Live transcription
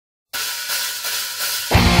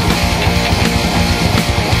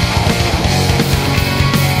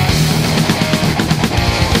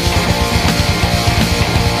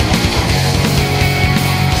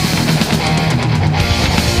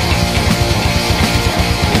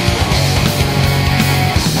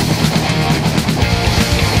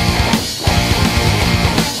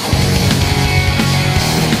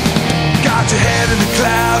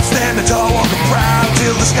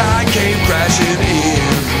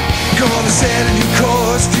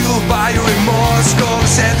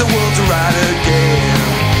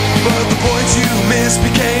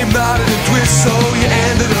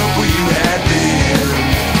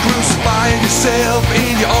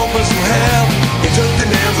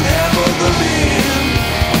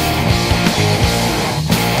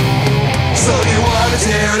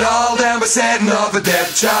setting off a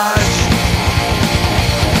depth charge.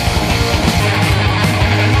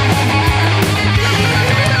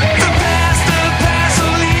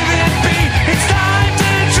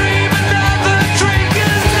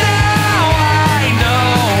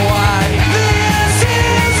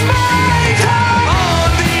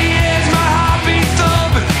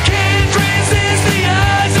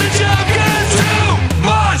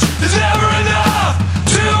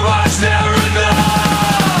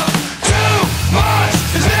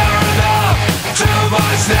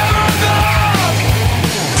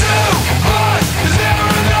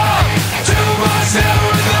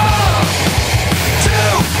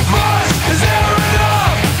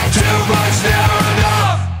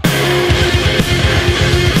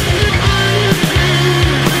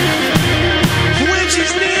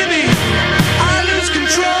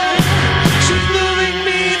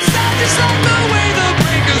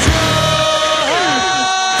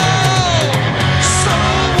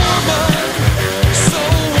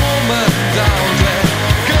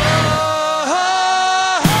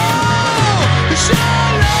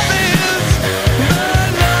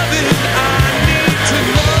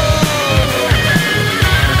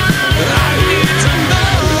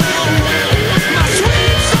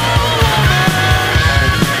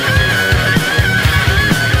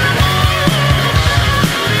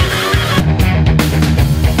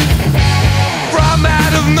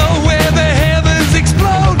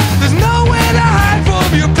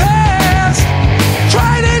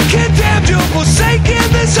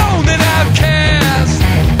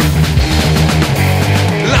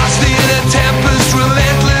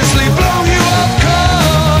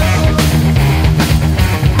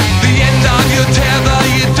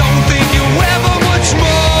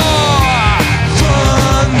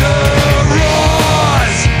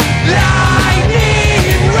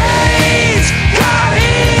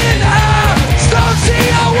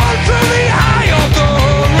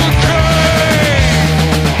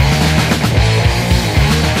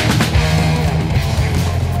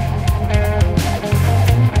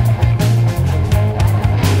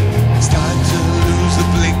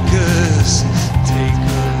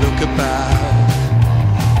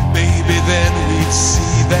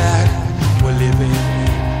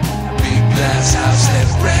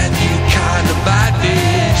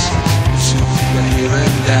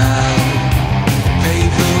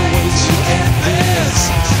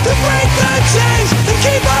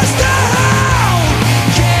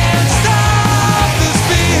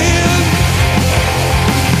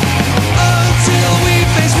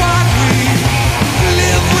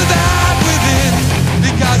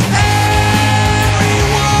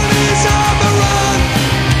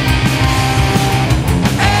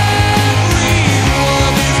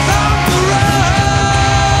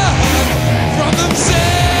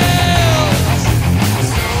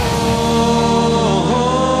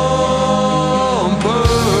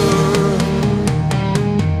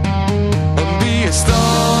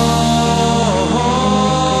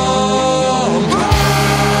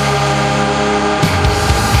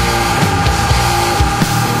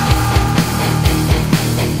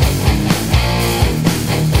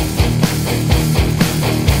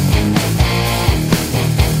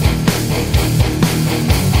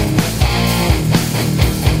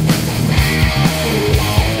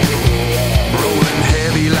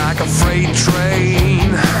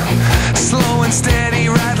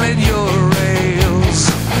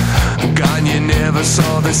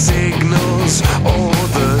 Saw the signals or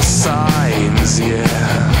the signs, yeah.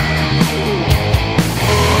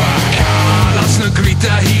 Carlos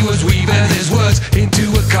Negrita, he was weaving his words into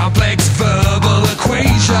a complex verbal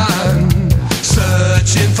equation,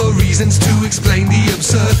 searching for reasons to explain the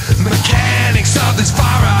absurd mechanics of this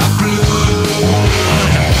far-out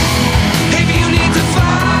blood. If you need to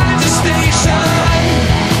find a station,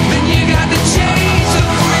 then you got to change the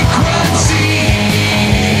frequency.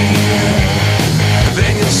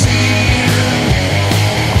 Then you'll see,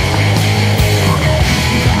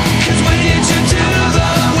 'cause when you tune to the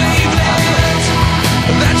wavelength,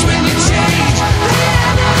 that's when you change the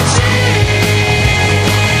energy.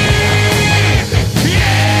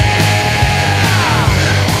 Yeah,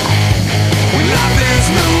 when love is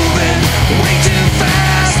moving way too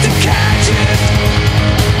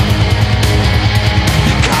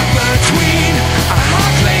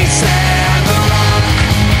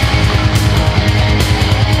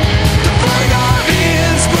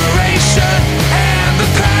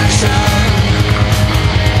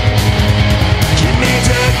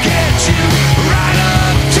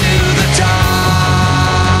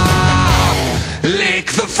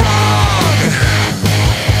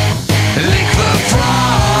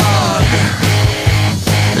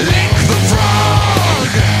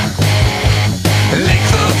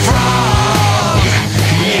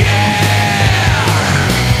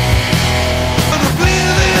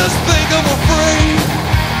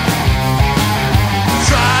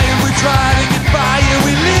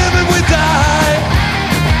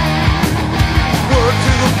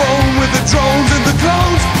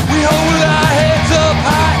with our heads up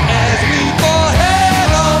high as we fall head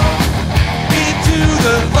on into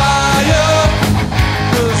the fire.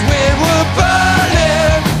 'Cause when we're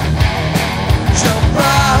burning, jump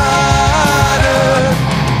brighter.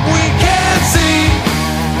 We can't see,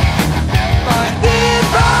 blinded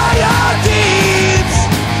by our deeds,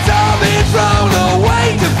 all been thrown away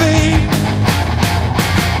to feed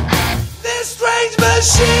this strange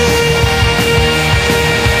machine.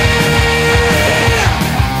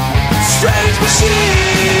 Strange machine.